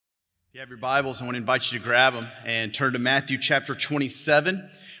If you have your Bibles, I want to invite you to grab them and turn to Matthew chapter 27.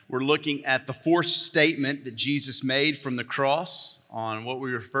 We're looking at the fourth statement that Jesus made from the cross on what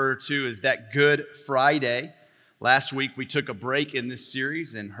we refer to as that Good Friday. Last week, we took a break in this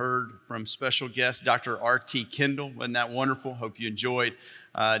series and heard from special guest Dr. R.T. Kendall. Wasn't that wonderful? Hope you enjoyed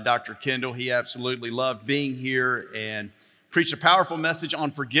Dr. Kendall. He absolutely loved being here and preached a powerful message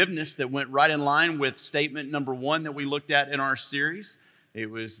on forgiveness that went right in line with statement number one that we looked at in our series. It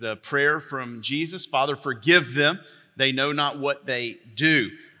was the prayer from Jesus, Father, forgive them. They know not what they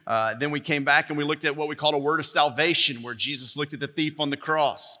do. Then we came back and we looked at what we called a word of salvation, where Jesus looked at the thief on the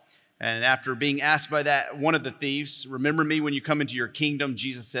cross. And after being asked by that one of the thieves, remember me when you come into your kingdom,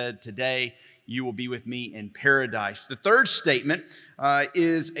 Jesus said, today you will be with me in paradise. The third statement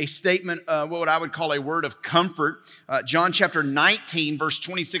is a statement, what I would call a word of comfort. John chapter 19, verse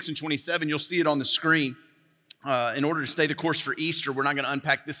 26 and 27, you'll see it on the screen. In order to stay the course for Easter, we're not going to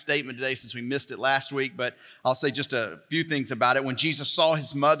unpack this statement today since we missed it last week, but I'll say just a few things about it. When Jesus saw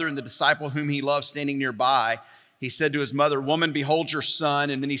his mother and the disciple whom he loved standing nearby, he said to his mother, "Woman, behold your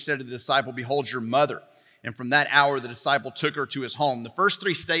son." And then he said to the disciple, "Behold your mother." And from that hour, the disciple took her to his home. The first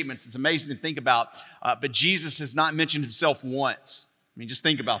three statements, it's amazing to think about, but Jesus has not mentioned himself once. I mean, just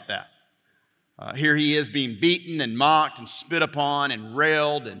think about that. Here he is being beaten and mocked and spit upon and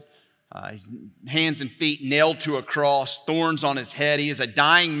railed and his hands and feet nailed to a cross, thorns on his head. He is a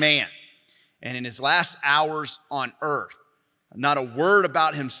dying man. And in his last hours on earth, not a word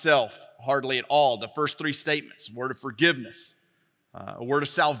about himself, hardly at all. The first three statements, a word of forgiveness, a word of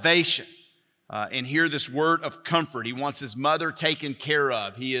salvation, and here this word of comfort. He wants his mother taken care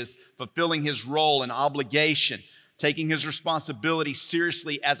of. He is fulfilling his role and obligation, taking his responsibility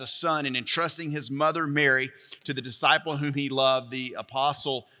seriously as a son and entrusting his mother Mary to the disciple whom he loved, the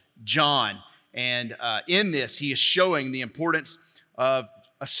apostle John. And in this, he is showing the importance of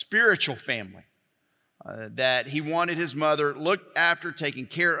a spiritual family, that he wanted his mother looked after, taken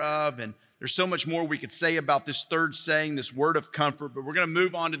care of. And there's so much more we could say about this third saying, this word of comfort. But we're going to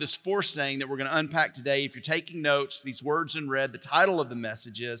move on to this fourth saying that we're going to unpack today. If you're taking notes, these words in red, the title of the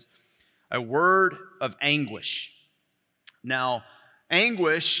message is A Word of Anguish. Now,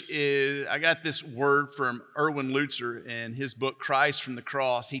 anguish is, I got this word from Erwin Lutzer in his book, Christ from the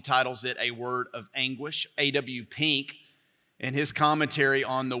Cross. He titles it A Word of Anguish. A.W. Pink, in his commentary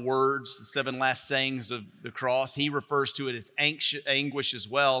on the words, the seven last sayings of the cross, he refers to it as anguish as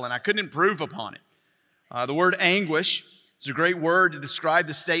well, and I couldn't improve upon it. The word anguish is a great word to describe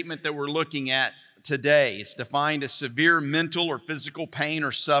the statement that we're looking at today. It's defined as severe mental or physical pain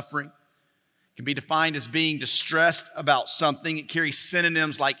or suffering. Can be defined as being distressed about something. It carries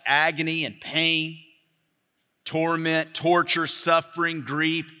synonyms like agony and pain, torment, torture, suffering,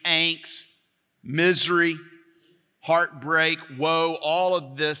 grief, angst, misery, heartbreak, woe. All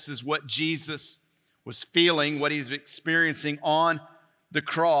of this is what Jesus was feeling, what he's experiencing on the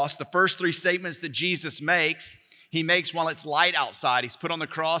cross. The first three statements that Jesus makes, he makes while it's light outside. He's put on the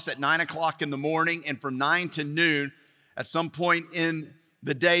cross at 9 o'clock in the morning, and from 9 to noon, at some point in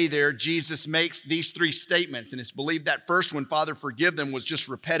the day there, Jesus makes these three statements, and it's believed that first one, Father, forgive them, was just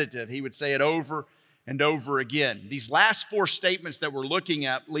repetitive. He would say it over and over again. These last four statements that we're looking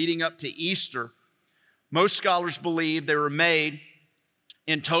at leading up to Easter, most scholars believe they were made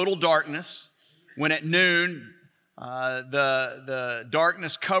in total darkness, when at noon the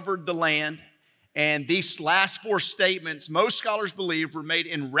darkness covered the land. And these last four statements, most scholars believe, were made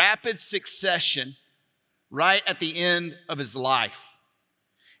in rapid succession right at the end of his life.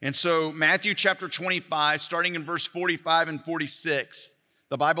 And so Matthew chapter 25, starting in verse 45 and 46,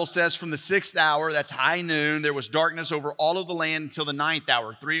 the Bible says, from the 6th hour, that's high noon, there was darkness over all of the land until the 9th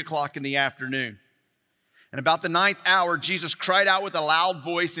hour, 3 o'clock in the afternoon. And about the 9th hour, Jesus cried out with a loud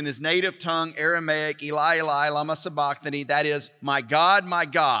voice in his native tongue, Aramaic, Eli, Eli, lama sabachthani, that is, my God,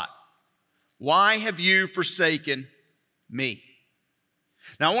 why have you forsaken me?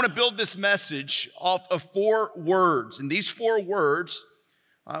 Now I want to build this message off of 4 words, and these 4 words,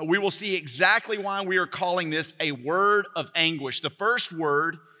 we will see exactly why we are calling this a word of anguish. The first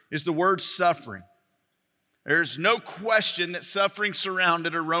word is the word suffering. There's no question that suffering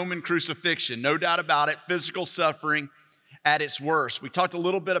surrounded a Roman crucifixion. No doubt about it, physical suffering at its worst. We talked a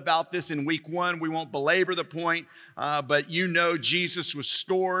little bit about this in week 1. We won't belabor the point, but you know Jesus was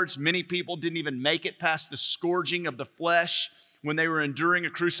scourged. Many people didn't even make it past the scourging of the flesh when they were enduring a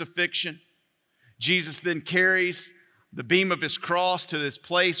crucifixion. Jesus then carries the beam of his cross to this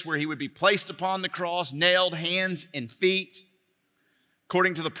place where he would be placed upon the cross, nailed hands and feet.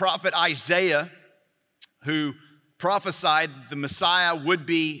 According to the prophet Isaiah, who prophesied the Messiah would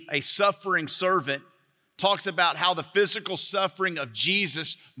be a suffering servant talks about how the physical suffering of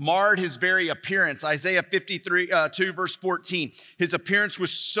Jesus marred his very appearance. Isaiah 2 verse 14, his appearance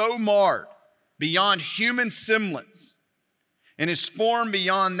was so marred beyond human semblance, and his form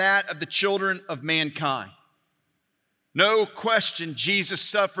beyond that of the children of mankind. No question, Jesus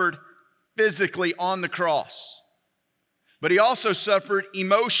suffered physically on the cross, but he also suffered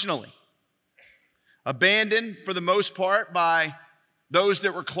emotionally, abandoned for the most part by those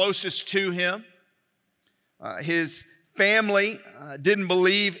that were closest to him. His family didn't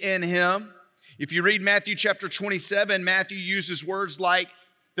believe in him. If you read Matthew chapter 27, Matthew uses words like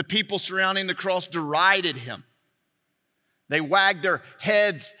the people surrounding the cross derided him. They wagged their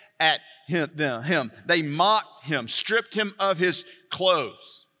heads at him. They mocked him, stripped him of his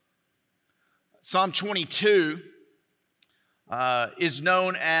clothes. Psalm 22 is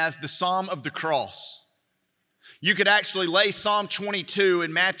known as the Psalm of the Cross. You could actually lay Psalm 22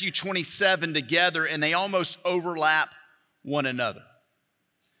 and Matthew 27 together, and they almost overlap one another.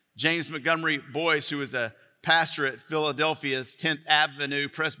 James Montgomery Boyce, who is a pastor at Philadelphia's 10th Avenue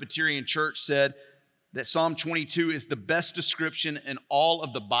Presbyterian Church, said that Psalm 22 is the best description in all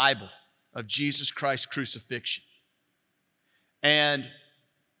of the Bible of Jesus Christ's crucifixion. And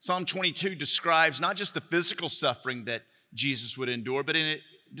Psalm 22 describes not just the physical suffering that Jesus would endure, but it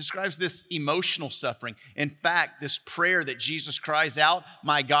describes this emotional suffering. In fact, this prayer that Jesus cries out,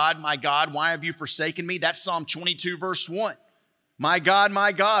 my God, why have you forsaken me? That's Psalm 22, verse 1. My God,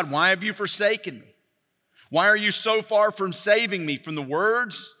 why have you forsaken me? Why are you so far from saving me from the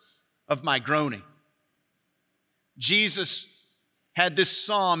words of my groaning? Jesus had this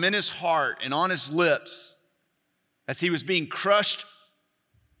psalm in his heart and on his lips as he was being crushed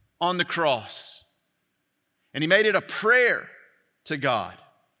on the cross. And he made it a prayer to God.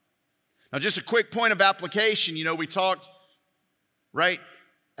 Now, just a quick point of application. You know, we talked right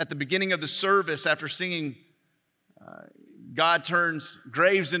at the beginning of the service after singing God turns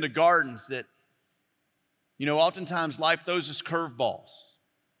graves into gardens that, you know, oftentimes life throws us curveballs.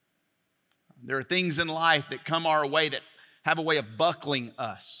 There are things in life that come our way that have a way of buckling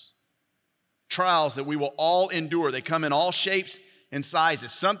us. Trials that we will all endure. They come in all shapes and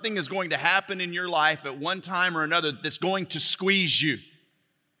sizes. Something is going to happen in your life at one time or another that's going to squeeze you.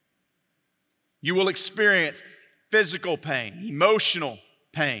 You will experience physical pain, emotional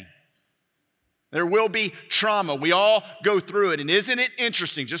pain. There will be trauma. We all go through it. And isn't it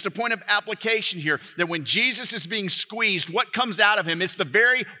interesting, just a point of application here, that when Jesus is being squeezed, what comes out of him? It's the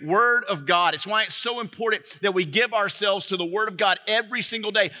very Word of God. It's why it's so important that we give ourselves to the Word of God every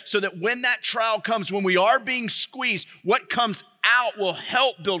single day, so that when that trial comes, when we are being squeezed, what comes out will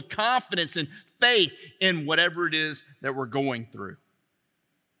help build confidence and faith in whatever it is that we're going through.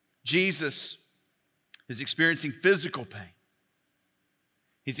 Jesus is experiencing physical pain.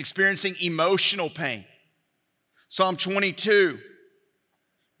 He's experiencing emotional pain. Psalm 22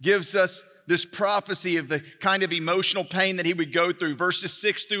 gives us this prophecy of the kind of emotional pain that he would go through. Verses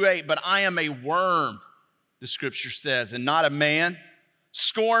 6 through 8, but I am a worm, the scripture says, and not a man,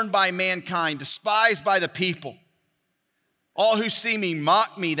 scorned by mankind, despised by the people. All who see me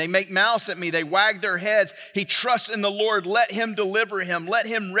mock me. They make mouths at me. They wag their heads. He trusts in the Lord. Let him deliver him. Let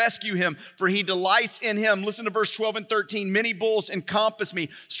him rescue him, for he delights in him. Listen to verse 12 and 13. Many bulls encompass me.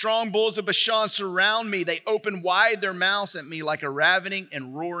 Strong bulls of Bashan surround me. They open wide their mouths at me like a ravening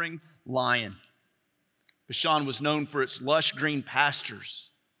and roaring lion. Bashan was known for its lush green pastures,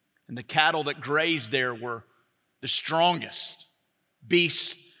 and the cattle that grazed there were the strongest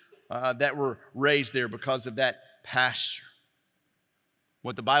beasts that were raised there because of that pasture.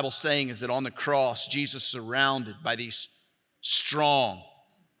 What the Bible's saying is that on the cross, Jesus is surrounded by these strong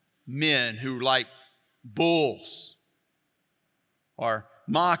men who, like bulls, are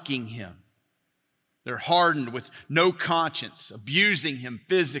mocking him. They're hardened with no conscience, abusing him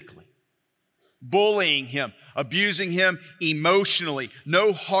physically, bullying him, abusing him emotionally.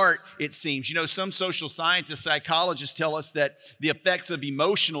 No heart, it seems. You know, some social scientists, psychologists tell us that the effects of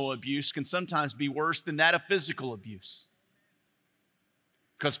emotional abuse can sometimes be worse than that of physical abuse.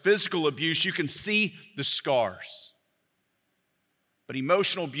 Because physical abuse, you can see the scars. But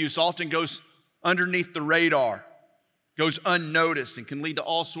emotional abuse often goes underneath the radar, goes unnoticed, and can lead to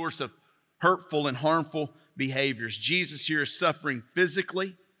all sorts of hurtful and harmful behaviors. Jesus here is suffering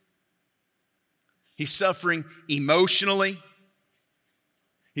physically. He's suffering emotionally.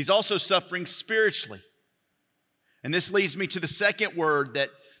 He's also suffering spiritually. And this leads me to the second word that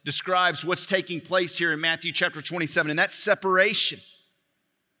describes what's taking place here in Matthew chapter 27, and that's separation.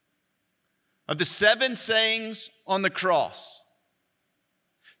 Of the 7 sayings on the cross,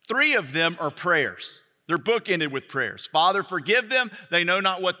 3 of them are prayers. They're bookended with prayers. Father, forgive them. They know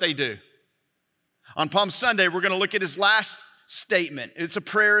not what they do. On Palm Sunday, we're going to look at his last statement. It's a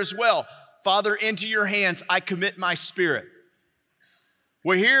prayer as well. Father, into your hands I commit my spirit.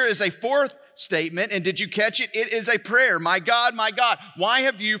 Well, here is a fourth statement, and did you catch it? It is a prayer. My God, why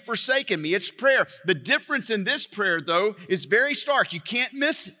have you forsaken me? It's prayer. The difference in this prayer, though, is very stark. You can't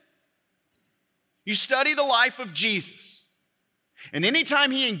miss it. You study the life of Jesus, and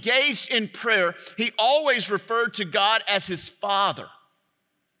anytime he engaged in prayer, he always referred to God as his Father.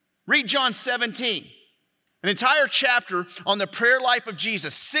 Read John 17. An entire chapter on the prayer life of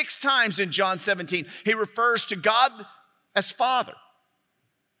Jesus. 6 times in John 17, he refers to God as Father.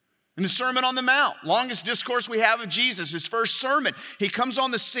 In the Sermon on the Mount, longest discourse we have of Jesus, his first sermon, he comes on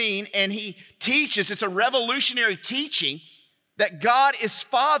the scene and he teaches. It's a revolutionary teaching that God is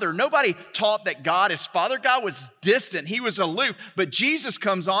Father. Nobody taught that God is Father. God was distant. He was aloof. But Jesus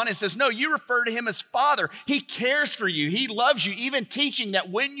comes on and says, no, you refer to him as Father. He cares for you. He loves you, even teaching that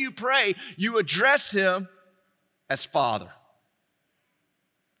when you pray, you address him as Father.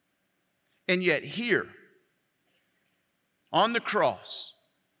 And yet here, on the cross,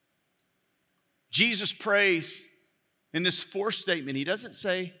 Jesus prays in this fourth statement. He doesn't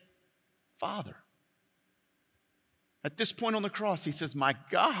say, Father. At this point on the cross, he says, my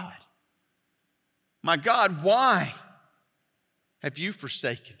God, why have you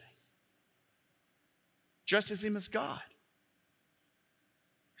forsaken me? Addresses him as God.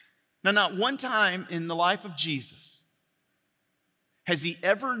 Now, not one time in the life of Jesus has he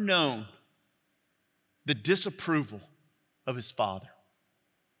ever known the disapproval of his Father.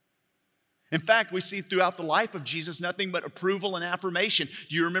 In fact, we see throughout the life of Jesus nothing but approval and affirmation.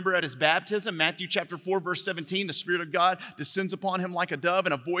 Do you remember at his baptism, Matthew chapter 4, verse 17, the Spirit of God descends upon him like a dove,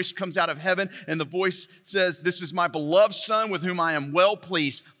 and a voice comes out of heaven, and the voice says, this is my beloved Son with whom I am well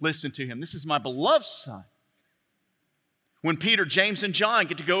pleased. Listen to him. This is my beloved Son. When Peter, James, and John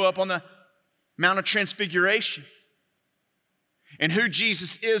get to go up on the Mount of Transfiguration, and who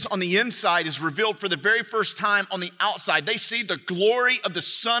Jesus is on the inside is revealed for the very first time on the outside. They see the glory of the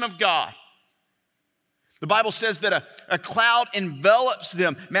Son of God. The Bible says that a cloud envelops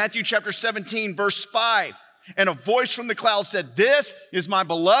them. Matthew chapter 17, verse 5. And a voice from the cloud said, this is my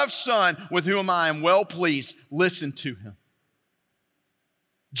beloved Son with whom I am well pleased. Listen to him.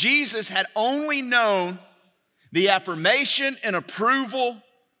 Jesus had only known the affirmation and approval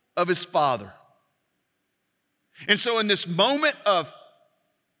of his Father. And so in this moment of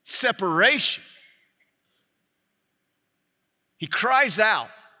separation, he cries out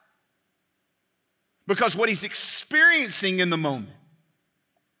because what he's experiencing in the moment,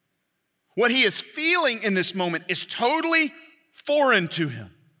 what he is feeling in this moment is totally foreign to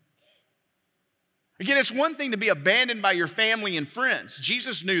him. Again, it's one thing to be abandoned by your family and friends.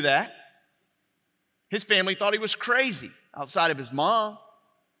 Jesus knew that. His family thought he was crazy outside of his mom.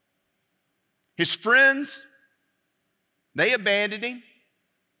 His friends, they abandoned him.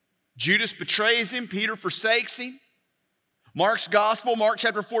 Judas betrays him. Peter forsakes him. Mark's gospel, Mark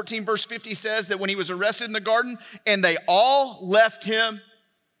chapter 14, verse 50 says that when he was arrested in the garden, and they all left him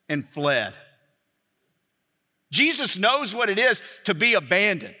and fled. Jesus knows what it is to be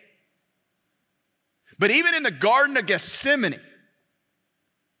abandoned. But even in the Garden of Gethsemane,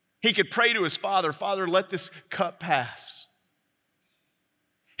 he could pray to his Father, Father, let this cup pass.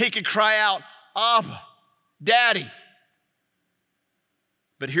 He could cry out, Abba, Daddy.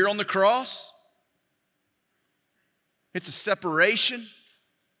 But here on the cross, it's a separation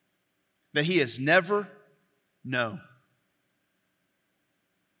that he has never known.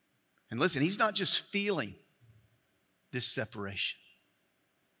 And listen, he's not just feeling this separation.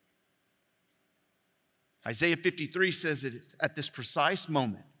 Isaiah 53 says that it's at this precise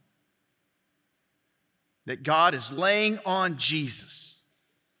moment that God is laying on Jesus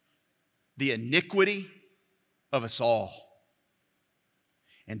the iniquity of us all.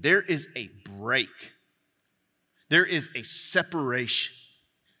 And there is a break. There is a separation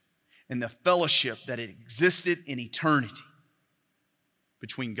in the fellowship that had existed in eternity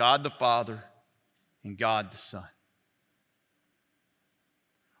between God the Father and God the Son.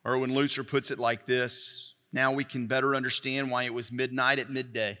 Erwin Lutzer puts it like this: now we can better understand why it was midnight at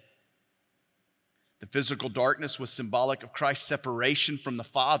midday. The physical darkness was symbolic of Christ's separation from the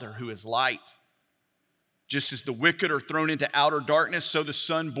Father, who is light. Just as the wicked are thrown into outer darkness, so the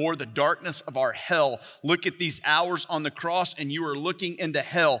Son bore the darkness of our hell. Look at these hours on the cross, and you are looking into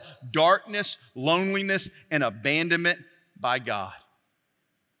hell. Darkness, loneliness, and abandonment by God.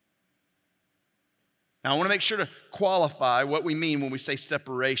 Now, I want to make sure to qualify what we mean when we say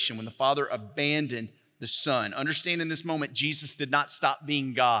separation, when the Father abandoned the Son. Understand in this moment, Jesus did not stop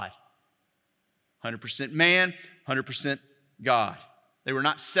being God. 100% man, 100% God. They were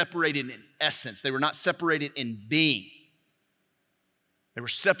not separated in essence. They were not separated in being. They were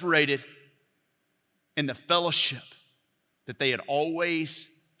separated in the fellowship that they had always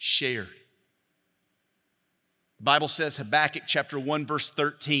shared. The Bible says, Habakkuk chapter 1, verse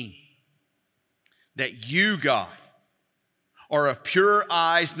 13, that you, God, are of purer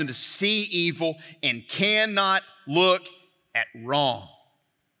eyes than to see evil and cannot look at wrong.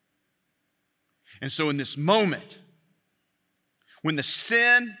 And so in this moment, when the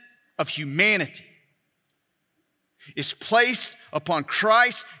sin of humanity is placed upon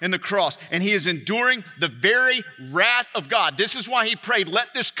Christ and the cross, and he is enduring the very wrath of God. This is why he prayed,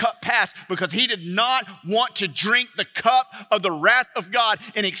 let this cup pass, because he did not want to drink the cup of the wrath of God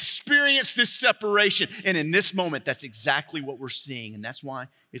and experience this separation. And in this moment, that's exactly what we're seeing, and that's why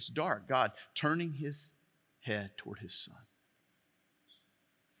it's dark. God turning his head toward his son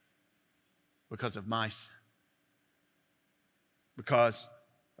because of my sin, because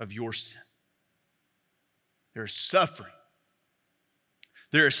of your sin. There is suffering.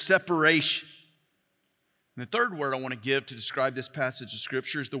 There is separation. And the third word I want to give to describe this passage of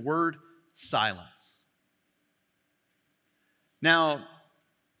Scripture is the word silence. Now,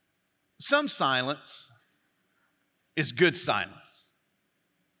 some silence is good silence.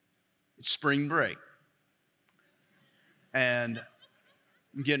 It's spring break. And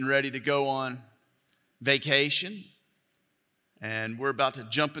I'm getting ready to go on vacation. And we're about to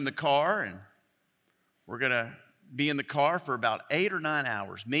jump in the car, and we're going to be in the car for about 8 or 9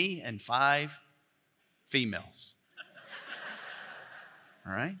 hours, me and 5 females.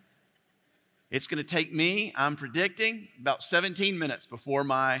 All right? It's going to take me, I'm predicting, about 17 minutes before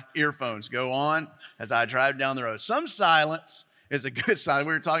my earphones go on as I drive down the road. Some silence is a good silence.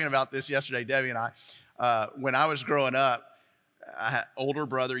 We were talking about this yesterday, Debbie and I. When I was growing up, I had older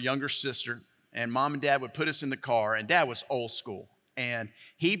brother, younger sister, and mom and dad would put us in the car, and dad was old school. And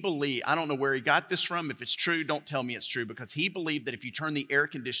he believed, I don't know where he got this from. If it's true, don't tell me it's true, because he believed that if you turn the air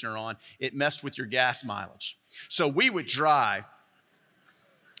conditioner on, it messed with your gas mileage. So we would drive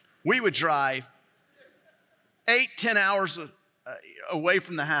 8, 10 hours away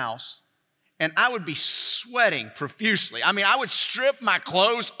from the house, and I would be sweating profusely. I mean, I would strip my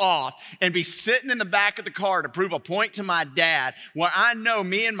clothes off and be sitting in the back of the car to prove a point to my dad where I know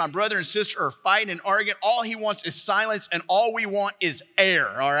me and my brother and sister are fighting and arguing. All he wants is silence, and all we want is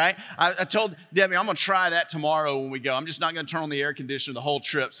air, all right? I told Debbie, I'm going to try that tomorrow when we go. I'm just not going to turn on the air conditioner the whole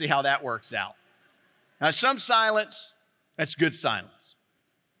trip, see how that works out. Now, some silence, that's good silence.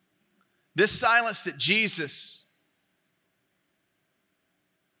 This silence that Jesus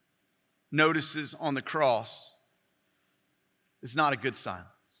notices on the cross is not a good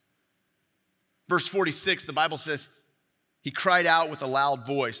silence. Verse 46, the Bible says, he cried out with a loud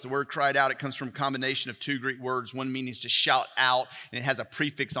voice. The word cried out, it comes from a combination of 2 Greek words. One means to shout out, and it has a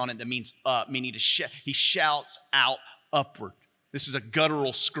prefix on it that means up, meaning he shouts out upward. This is a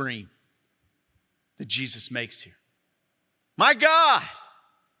guttural scream that Jesus makes here. My God!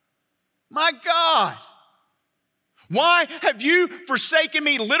 My God! Why have you forsaken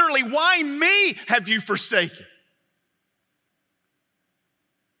me? Literally, why me have you forsaken?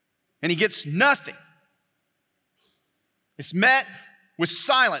 And he gets nothing. It's met with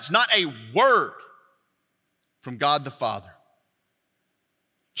silence, not a word from God the Father.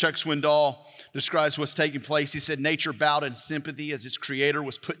 Chuck Swindoll describes what's taking place. He said, nature bowed in sympathy as its creator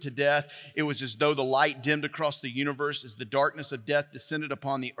was put to death. It was as though the light dimmed across the universe as the darkness of death descended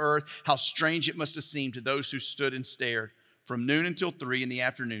upon the earth. How strange it must have seemed to those who stood and stared. From noon until 3 in the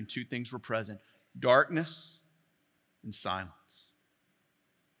afternoon, 2 things were present: darkness and silence.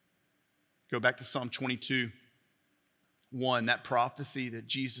 Go back to Psalm 22:1, that prophecy that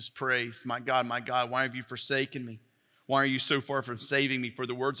Jesus prays, my God, why have you forsaken me? Why are you so far from saving me for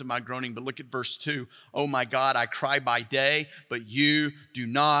the words of my groaning? But look at verse 2. Oh my God, I cry by day, but you do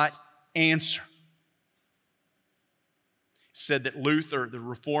not answer. It said that Luther, the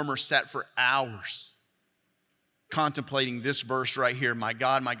reformer, sat for hours contemplating this verse right here. My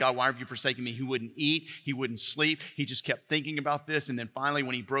God, why have you forsaken me? He wouldn't eat. He wouldn't sleep. He just kept thinking about this. And then finally,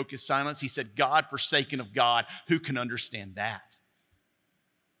 when he broke his silence, he said, God forsaken of God. Who can understand that?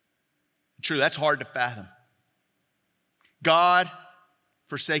 True, that's hard to fathom. God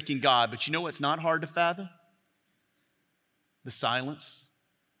forsaking God. But you know what's not hard to fathom? The silence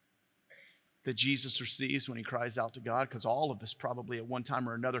that Jesus receives when he cries out to God, because all of us probably at one time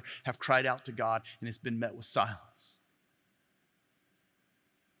or another have cried out to God and it's been met with silence.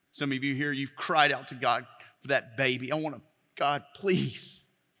 Some of you here, you've cried out to God for that baby. God, please,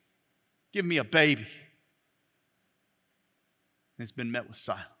 give me a baby. And it's been met with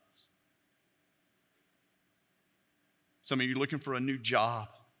silence. Some of you are looking for a new job.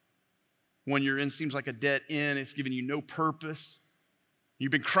 One you're in seems like a dead end. It's giving you no purpose.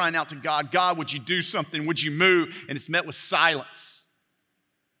 You've been crying out to God, God, would you do something? Would you move? And it's met with silence.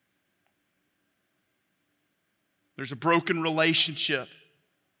 There's a broken relationship.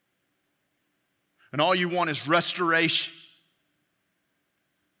 And all you want is restoration.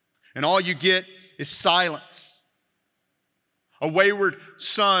 And all you get is silence. A wayward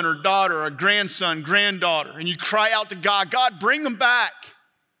son or daughter, a grandson, granddaughter, and you cry out to God, God, bring them back.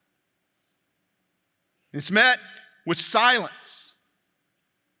 It's met with silence.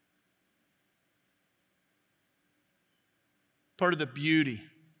 Part of the beauty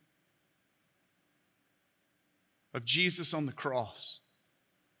of Jesus on the cross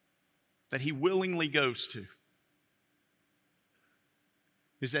that he willingly goes to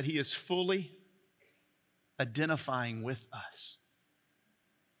is that he is fully identifying with us.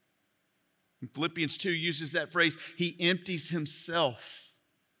 And Philippians 2 uses that phrase, he empties himself.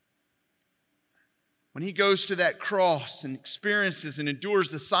 When he goes to that cross and experiences and endures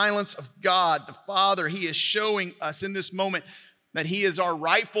the silence of God, the Father, he is showing us in this moment that he is our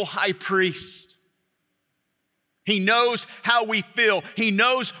rightful high priest. He knows how we feel. He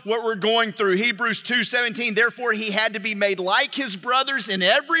knows what we're going through. Hebrews 2:17, therefore he had to be made like his brothers in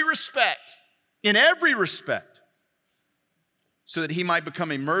every respect, so that he might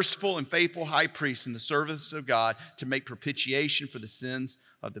become a merciful and faithful high priest in the service of God to make propitiation for the sins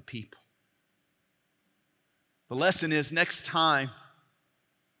of the people. The lesson is next time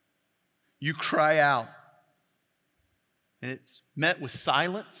you cry out and it's met with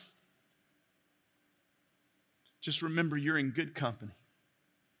silence, just remember you're in good company.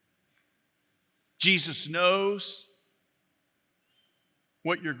 Jesus knows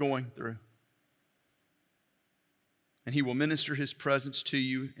what you're going through. And he will minister his presence to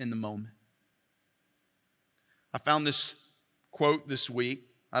you in the moment. I found this quote this week.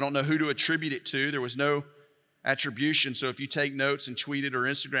 I don't know who to attribute it to. There was no attribution, so if you take notes and tweet it or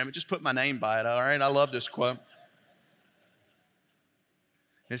Instagram it, just put my name by it, all right? I love this quote.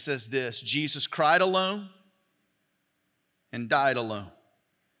 It says this, Jesus cried alone and died alone,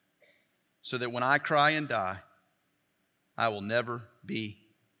 so that when I cry and die, I will never be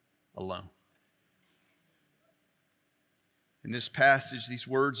alone. In this passage, these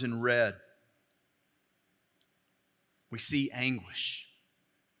words in red, we see anguish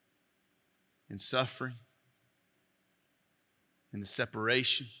and suffering and the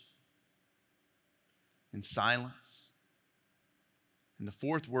separation and silence. And the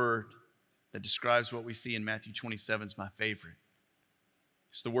fourth word that describes what we see in Matthew 27 is my favorite.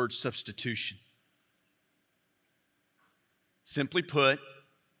 It's the word substitution. Simply put,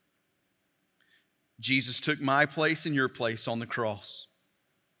 Jesus took my place and your place on the cross.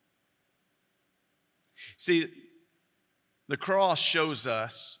 See, the cross shows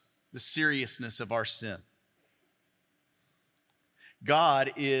us the seriousness of our sin.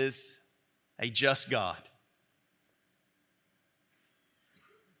 God is a just God.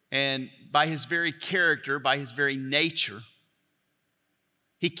 And by his very character, by his very nature,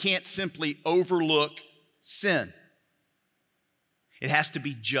 he can't simply overlook sin. It has to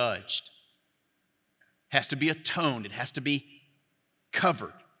be judged. It has to be atoned. It has to be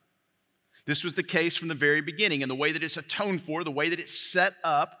covered. This was the case from the very beginning, and the way that it's atoned for, the way that it's set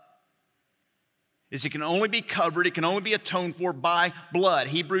up, is it can only be covered, it can only be atoned for by blood.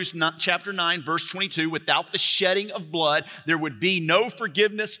 Hebrews chapter 9, verse 22, without the shedding of blood, there would be no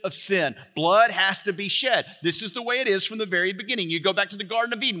forgiveness of sin. Blood has to be shed. This is the way it is from the very beginning. You go back to the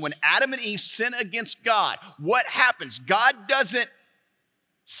Garden of Eden. When Adam and Eve sin against God, what happens? God doesn't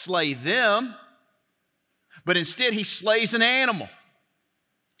slay them, but instead he slays an animal.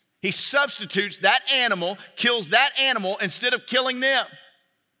 He substitutes that animal, kills that animal instead of killing them.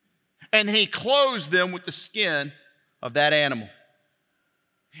 And he clothes them with the skin of that animal.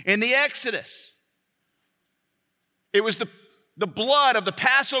 In the Exodus, it was the blood of the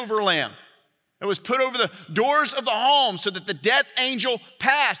Passover lamb that was put over the doors of the home so that the death angel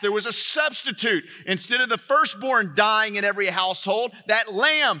passed. There was a substitute. Instead of the firstborn dying in every household, that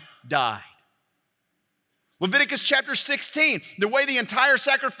lamb died. Leviticus chapter 16, the way the entire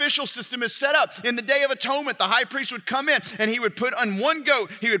sacrificial system is set up. In the Day of Atonement, the high priest would come in and he would put on one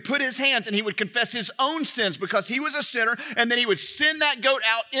goat, he would put his hands and he would confess his own sins because he was a sinner, and then he would send that goat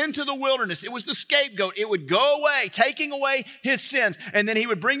out into the wilderness. It was the scapegoat. It would go away, taking away his sins. And then he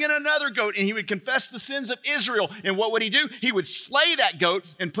would bring in another goat and he would confess the sins of Israel. And what would he do? He would slay that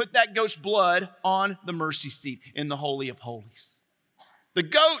goat and put that goat's blood on the mercy seat in the Holy of Holies. The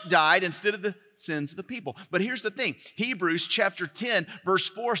goat died instead of the sins of the people. But here's the thing. Hebrews chapter 10, verse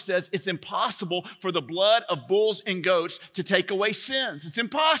 4 says it's impossible for the blood of bulls and goats to take away sins. It's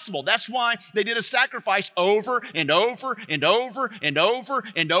impossible. That's why they did a sacrifice over and over and over and over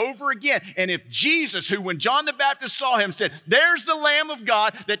and over again. And if Jesus, who when John the Baptist saw him said, there's the Lamb of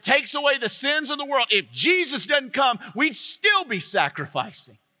God that takes away the sins of the world. If Jesus doesn't come, we'd still be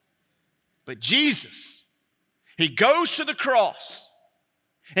sacrificing. But Jesus, he goes to the cross.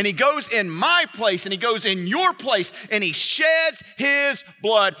 And he goes in my place and he goes in your place and he sheds his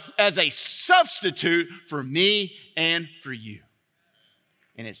blood as a substitute for me and for you.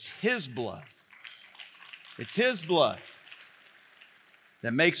 And it's his blood. It's his blood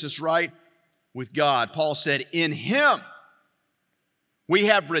that makes us right with God. Paul said, in him we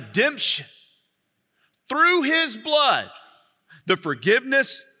have redemption through his blood, the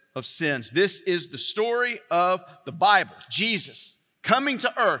forgiveness of sins. This is the story of the Bible. Jesus coming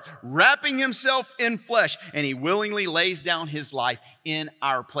to earth, wrapping himself in flesh, and he willingly lays down his life in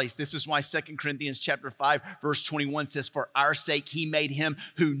our place. This is why 2 Corinthians chapter 5, verse 21 says, for our sake he made him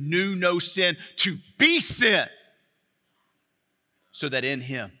who knew no sin to be sin, so that in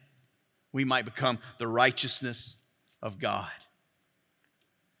him we might become the righteousness of God.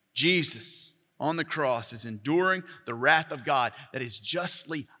 Jesus on the cross is enduring the wrath of God that is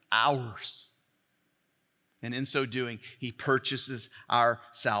justly ours. And in so doing, he purchases our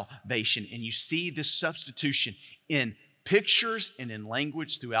salvation. And you see this substitution in pictures and in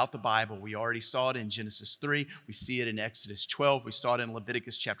language throughout the Bible. We already saw it in Genesis 3. We see it in Exodus 12. We saw it in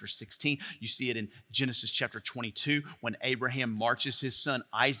Leviticus chapter 16. You see it in Genesis chapter 22 when Abraham marches his son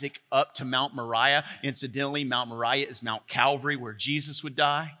Isaac up to Mount Moriah. Incidentally, Mount Moriah is Mount Calvary where Jesus would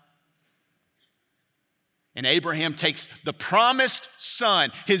die. And Abraham takes the promised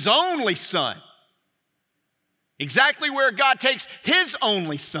son, his only son, exactly where God takes his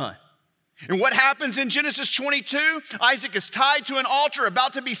only son. And what happens in Genesis 22? Isaac is tied to an altar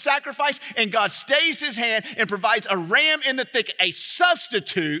about to be sacrificed, and God stays his hand and provides a ram in the thicket, a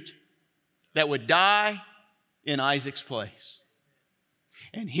substitute that would die in Isaac's place.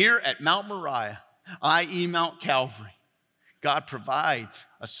 And here at Mount Moriah, i.e. Mount Calvary, God provides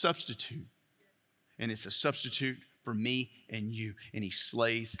a substitute. And it's a substitute for me and you. And he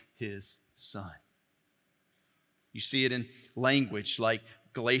slays his son. You see it in language like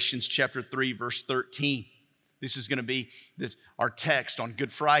Galatians chapter 3, verse 13. This is going to be our text on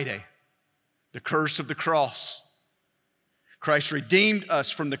Good Friday. The curse of the cross. Christ redeemed us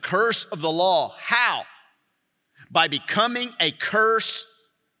from the curse of the law. How? By becoming a curse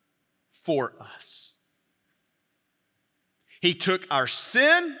for us. He took our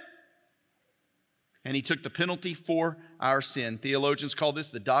sin and he took the penalty for our sin. Theologians call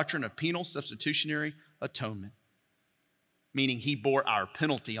this the doctrine of penal substitutionary atonement, meaning he bore our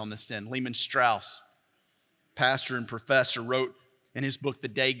penalty on the sin. Lehman Strauss, pastor and professor, wrote in his book, The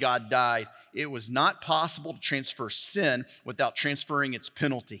Day God Died, it was not possible to transfer sin without transferring its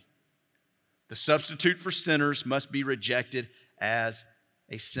penalty. The substitute for sinners must be rejected as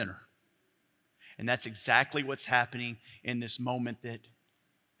a sinner. And that's exactly what's happening in this moment that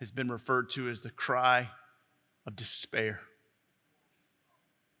has been referred to as the cry of despair.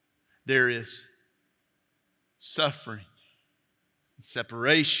 There is suffering, and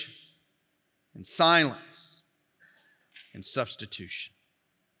separation, and silence, and substitution.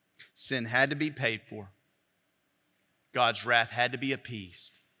 Sin had to be paid for. God's wrath had to be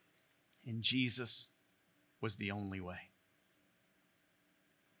appeased. And Jesus was the only way.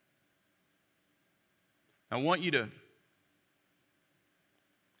 I want you to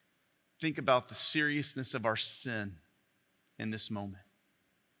think about the seriousness of our sin in this moment.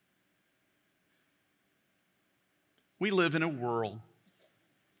 We live in a world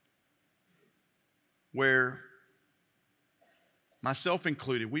where, myself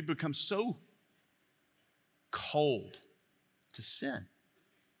included, we've become so cold to sin.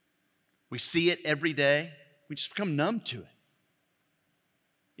 We see it every day. We just become numb to it.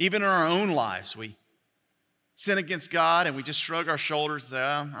 Even in our own lives, we sin against God and we just shrug our shoulders and say,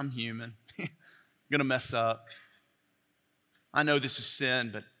 oh, I'm human. I'm going to mess up. I know this is sin,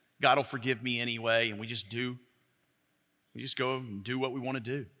 but God will forgive me anyway. And we just do. We just go and do what we want to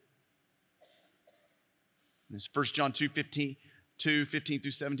do. And as 1 John 2:15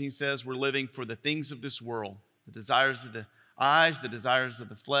 through 17 says, we're living for the things of this world, the desires of the eyes, the desires of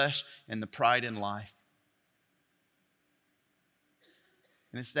the flesh, and the pride in life.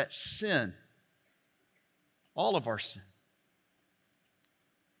 And it's that sin, all of our sin,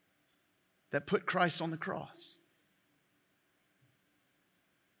 that put Christ on the cross.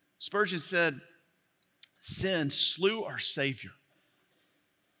 Spurgeon said, sin slew our Savior.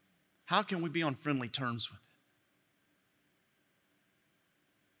 how can we be on friendly terms with it?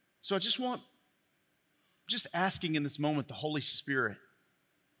 So I just asking in this moment the Holy Spirit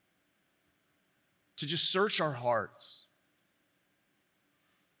to just search our hearts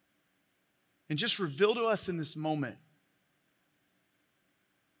and just reveal to us in this moment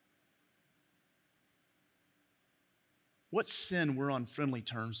what sin we're on friendly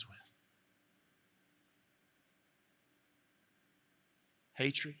terms with.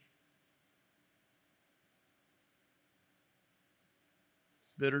 Hatred,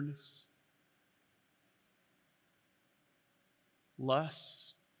 bitterness,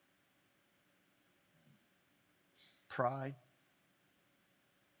 lust, pride.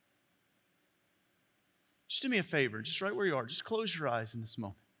 Just do me a favor, just right where you are, just close your eyes in this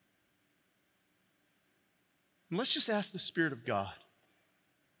moment. And let's just ask the Spirit of God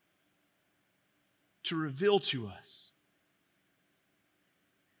to reveal to us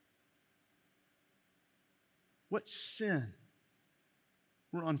what sin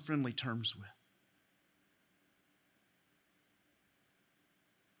we're on friendly terms with.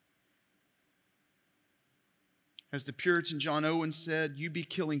 As the Puritan John Owen said, you be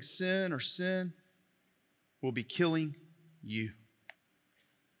killing sin, or sin will be killing you.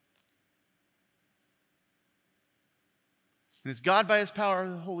 And it's God, by His power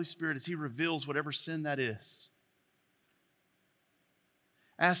of the Holy Spirit, as He reveals whatever sin that is,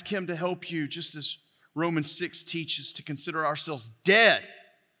 ask Him to help you, just as Romans 6 teaches, to consider ourselves dead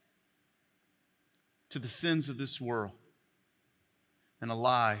to the sins of this world and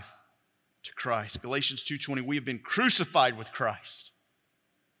alive to Christ. Galatians 2:20, we have been crucified with Christ.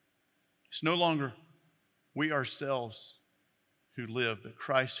 It's no longer we ourselves who live, but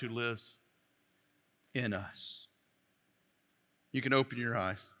Christ who lives in us. You can open your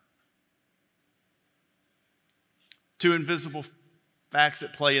eyes. Two invisible facts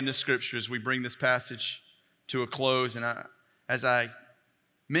at play in this scripture as we bring this passage to a close. And as I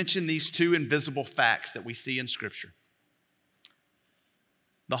mention these two invisible facts that we see in scripture,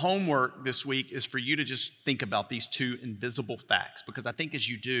 the homework this week is for you to just think about these two invisible facts, because I think as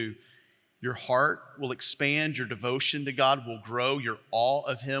you do, your heart will expand, your devotion to God will grow, your awe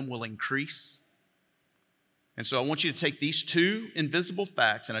of Him will increase. And so I want you to take these two invisible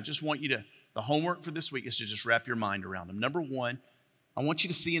facts, and I just want you to, the homework for this week is to just wrap your mind around them. Number one, I want you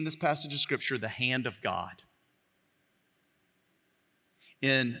to see in this passage of Scripture the hand of God.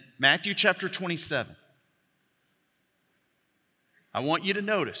 In Matthew chapter 27, I want you to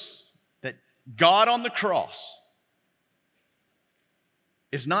notice that God on the cross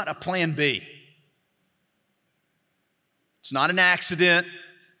is not a plan B. It's not an accident.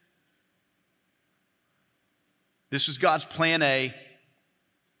 This was God's plan A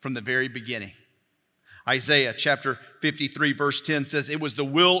from the very beginning. Isaiah chapter 53 verse 10 says, it was the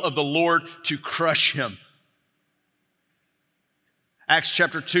will of the Lord to crush him. Acts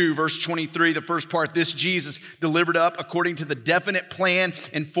chapter 2 verse 23, the first part, this Jesus delivered up according to the definite plan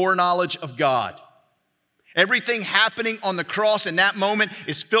and foreknowledge of God. Everything happening on the cross in that moment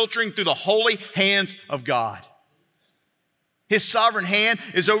is filtering through the holy hands of God. His sovereign hand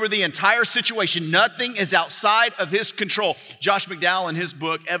is over the entire situation. Nothing is outside of His control. Josh McDowell, in his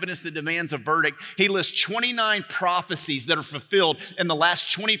book, Evidence That Demands a Verdict, he lists 29 prophecies that are fulfilled in the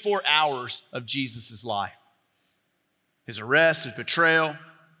last 24 hours of Jesus' life. His arrest, His betrayal,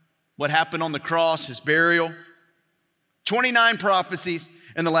 what happened on the cross, His burial. 29 prophecies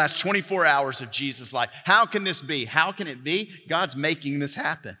in the last 24 hours of Jesus' life. How can this be? How can it be? God's making this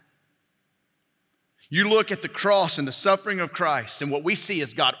happen. You look at the cross and the suffering of Christ, and what we see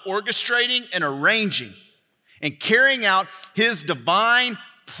is God orchestrating and arranging and carrying out His divine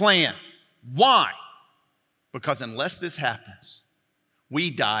plan. Why? Because unless this happens, we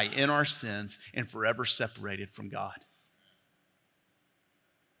die in our sins and forever separated from God.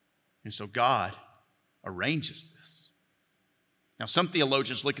 And so God arranges this. Now, some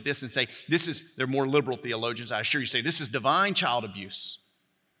theologians look at this and say, they're more liberal theologians, I assure you, say this is divine child abuse.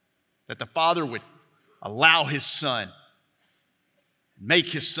 That the Father would allow His Son, make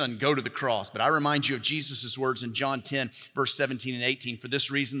His Son go to the cross. But I remind you of Jesus' words in John 10, verse 17 and 18. For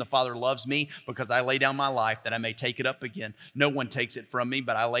this reason the Father loves me, because I lay down my life that I may take it up again. No one takes it from me,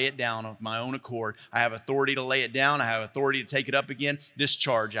 but I lay it down of my own accord. I have authority to lay it down. I have authority to take it up again. This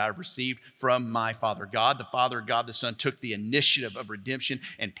charge I have received from my Father. God the Father, God the Son took the initiative of redemption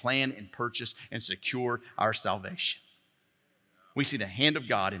and planned and purchased and secured our salvation. We see the hand of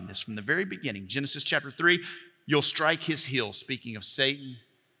God in this from the very beginning. Genesis chapter 3, you'll strike his heel, speaking of Satan,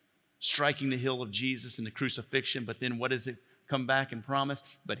 striking the heel of Jesus in the crucifixion. But then what does it come back and promise?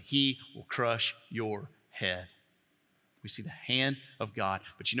 But he will crush your head. We see the hand of God.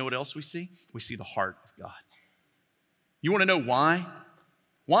 But you know what else we see? We see the heart of God. You want to know why?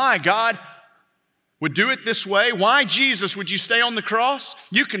 Why God would do it this way? Why, Jesus, would you stay on the cross?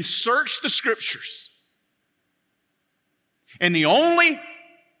 You can search the scriptures. And the only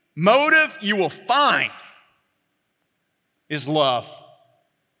motive you will find is love.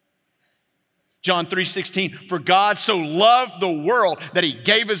 John 3:16, for God so loved the world that he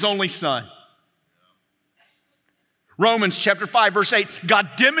gave his only son. Romans chapter 5, verse 8, God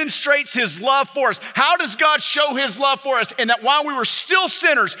demonstrates his love for us. How does God show his love for us? In that while we were still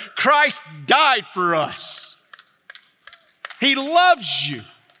sinners, Christ died for us. He loves you.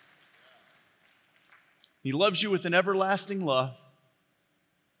 He loves you with an everlasting love.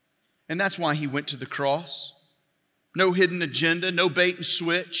 And that's why he went to the cross. No hidden agenda, no bait and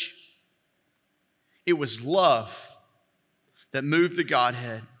switch. It was love that moved the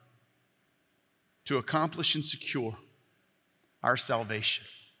Godhead to accomplish and secure our salvation.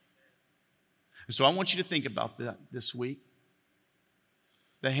 And so I want you to think about that this week.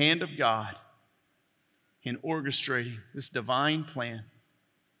 The hand of God in orchestrating this divine plan,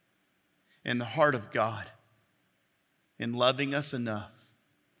 and the heart of God in loving us enough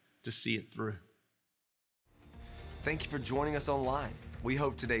to see it through. Thank you for joining us online. We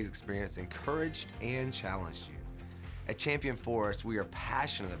hope today's experience encouraged and challenged you. At Champion Forest, we are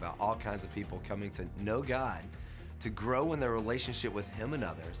passionate about all kinds of people coming to know God, to grow in their relationship with Him and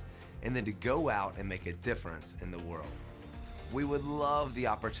others, and then to go out and make a difference in the world. We would love the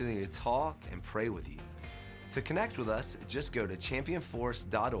opportunity to talk and pray with you. To connect with us, just go to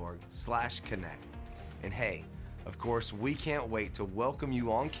championforest.org/connect. And hey, of course, we can't wait to welcome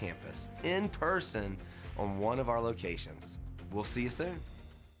you on campus in person on one of our locations. We'll see you soon.